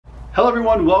Hello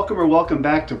everyone, welcome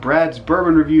back to Brad's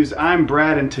Bourbon Reviews. I'm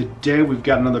Brad and today we've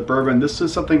got another bourbon. This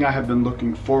is something I have been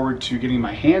looking forward to getting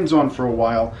my hands on for a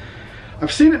while.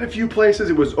 I've seen it in a few places.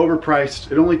 It was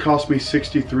overpriced. It only cost me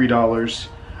 $63.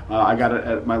 I got it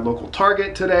at my local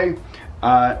Target today.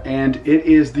 And it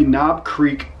is the Knob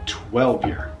Creek 12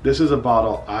 year. This is a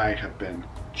bottle I have been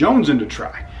jonesing to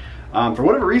try. For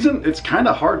whatever reason, it's kind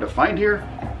of hard to find here.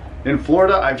 In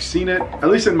Florida, I've seen it, at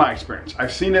least in my experience,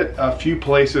 I've seen it a few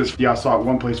places. Yeah, I saw it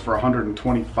one place for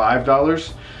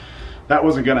 $125. That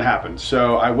wasn't gonna happen.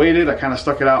 So I waited, I kind of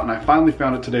stuck it out, and I finally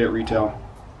found it today at retail.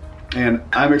 And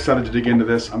I'm excited to dig into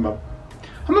this. I'm a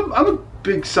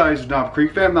big sized Knob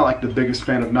Creek fan. I'm not like the biggest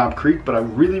fan of Knob Creek, but I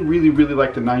really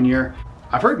like the 9 year.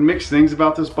 I've heard mixed things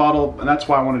about this bottle, and that's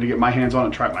why I wanted to get my hands on it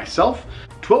and try it myself.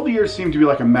 12 years seemed to be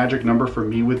like a magic number for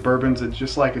me with bourbons. It's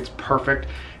just like, it's perfect.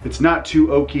 It's not too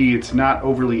oaky, it's not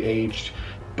overly aged,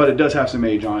 but it does have some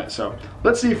age on it. So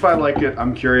let's see if I like it.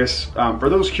 I'm curious. For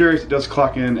those curious, it does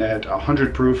clock in at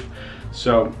 100 proof.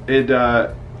 So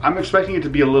I'm expecting it to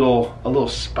be a little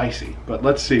spicy, but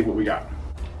let's see what we got.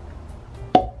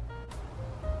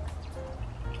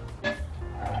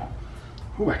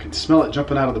 Ooh, I can smell it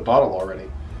jumping out of the bottle already.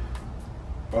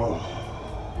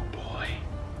 Oh boy.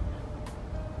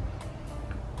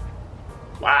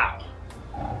 Wow.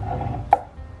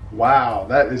 Wow,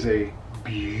 that is a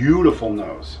beautiful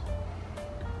nose.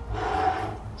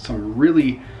 Some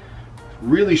really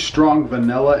strong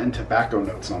vanilla and tobacco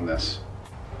notes on this.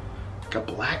 Like a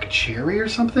black cherry or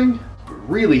something?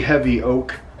 Really heavy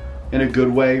oak in a good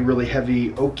way, really heavy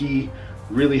oaky,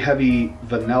 really heavy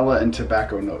vanilla and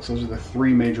tobacco notes. Those are the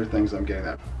three major things I'm getting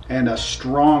at. And a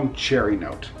strong cherry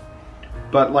note.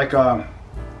 But like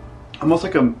almost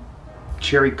like a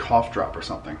cherry cough drop or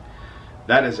something.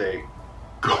 That is a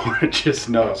gorgeous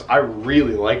nose. I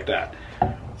really like that.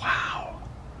 Wow.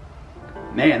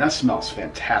 Man, that smells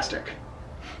fantastic.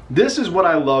 This is what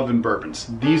I love in bourbons.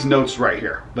 These notes right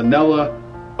here. Vanilla,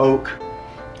 oak,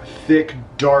 thick,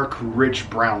 dark, rich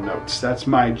brown notes. That's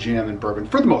my jam in bourbon.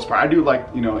 For the most part, I do like,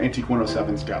 you know, Antique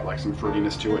 107's got like some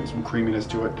fruitiness to it and some creaminess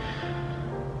to it.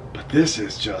 But this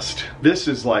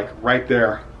is like right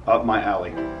there up my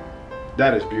alley.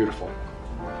 That is beautiful.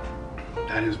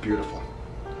 That is beautiful.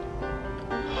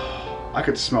 I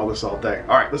could smell this all day.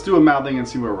 All right, let's do a mouthing and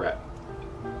see where we're at.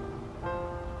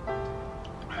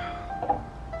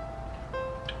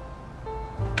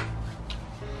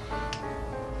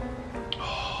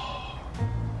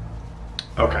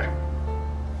 Okay.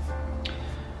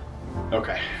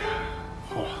 Okay.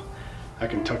 Oh, that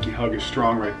Kentucky hug is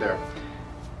strong right there.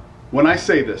 When I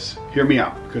say this, hear me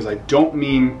out, because I don't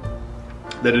mean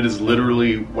that it is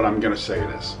literally what I'm gonna say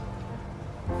it is.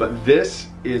 But this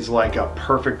is like a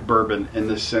perfect bourbon in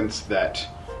the sense that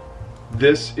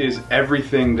this is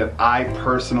everything that I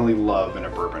personally love in a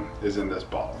bourbon is in this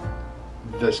bottle.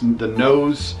 The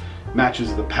nose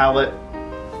matches the palate.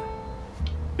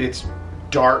 It's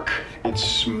dark, it's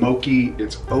smoky,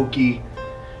 it's oaky.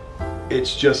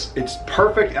 It's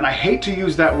perfect, and I hate to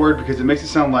use that word because it makes it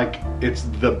sound like it's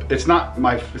not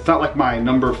like my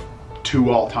number 2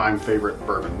 all-time favorite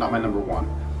bourbon, not my number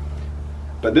 1.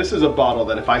 But this is a bottle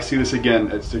that if I see this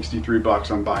again at 63 bucks,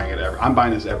 I'm buying it. I'm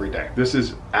buying this every day. This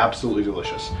is absolutely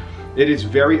delicious. It is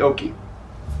very oaky,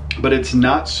 but it's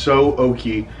not so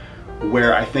oaky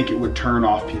where I think it would turn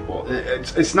off people.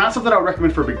 It's not something I would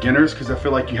recommend for beginners because I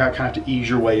feel like you kind of have to ease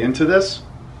your way into this.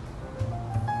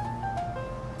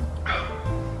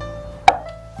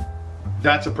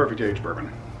 That's a perfect age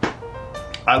bourbon.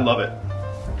 I love it.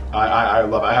 I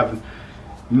love it. I have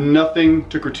nothing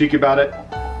to critique about it.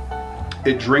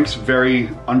 It drinks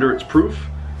very under its proof.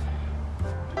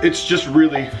 It's just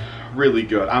really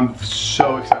good. I'm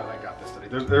so excited I got this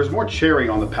today. There's more cherry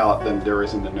on the palate than there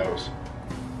is in the nose.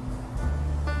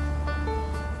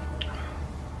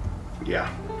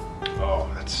 Yeah. Oh,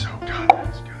 that's so good.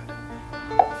 That's good.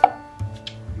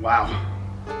 Wow.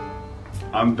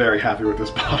 I'm very happy with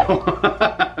this bottle.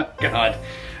 God,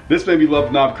 this made me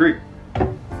love Knob Creek.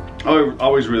 I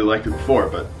always really liked it before,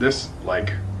 but this,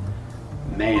 like,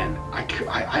 man, I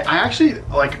actually,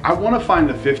 like, I want to find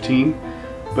the 15,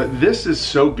 but this is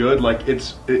so good. Like,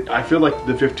 I feel like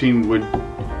the 15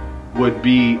 would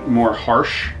be more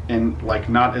harsh and like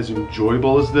not as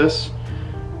enjoyable as this.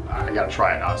 I gotta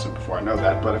try it obviously before I know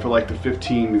that, but I feel like the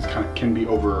 15 is can be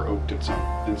over oaked in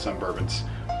some bourbons.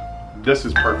 This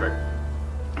is perfect.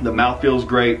 The mouth feels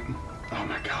great. Oh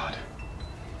my God.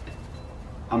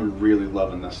 I'm really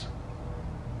loving this.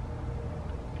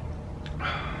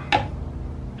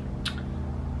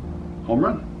 Home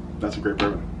run. That's a great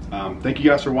bourbon. Thank you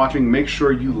guys for watching. Make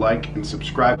sure you like and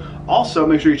subscribe. Also,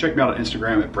 make sure you check me out on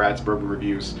Instagram at Brad's Bourbon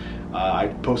Reviews. I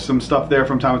post some stuff there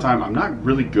from time to time. I'm not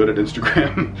really good at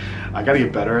Instagram. I gotta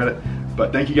get better at it.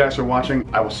 But thank you guys for watching.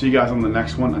 I will see you guys on the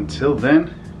next one. Until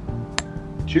then,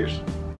 cheers.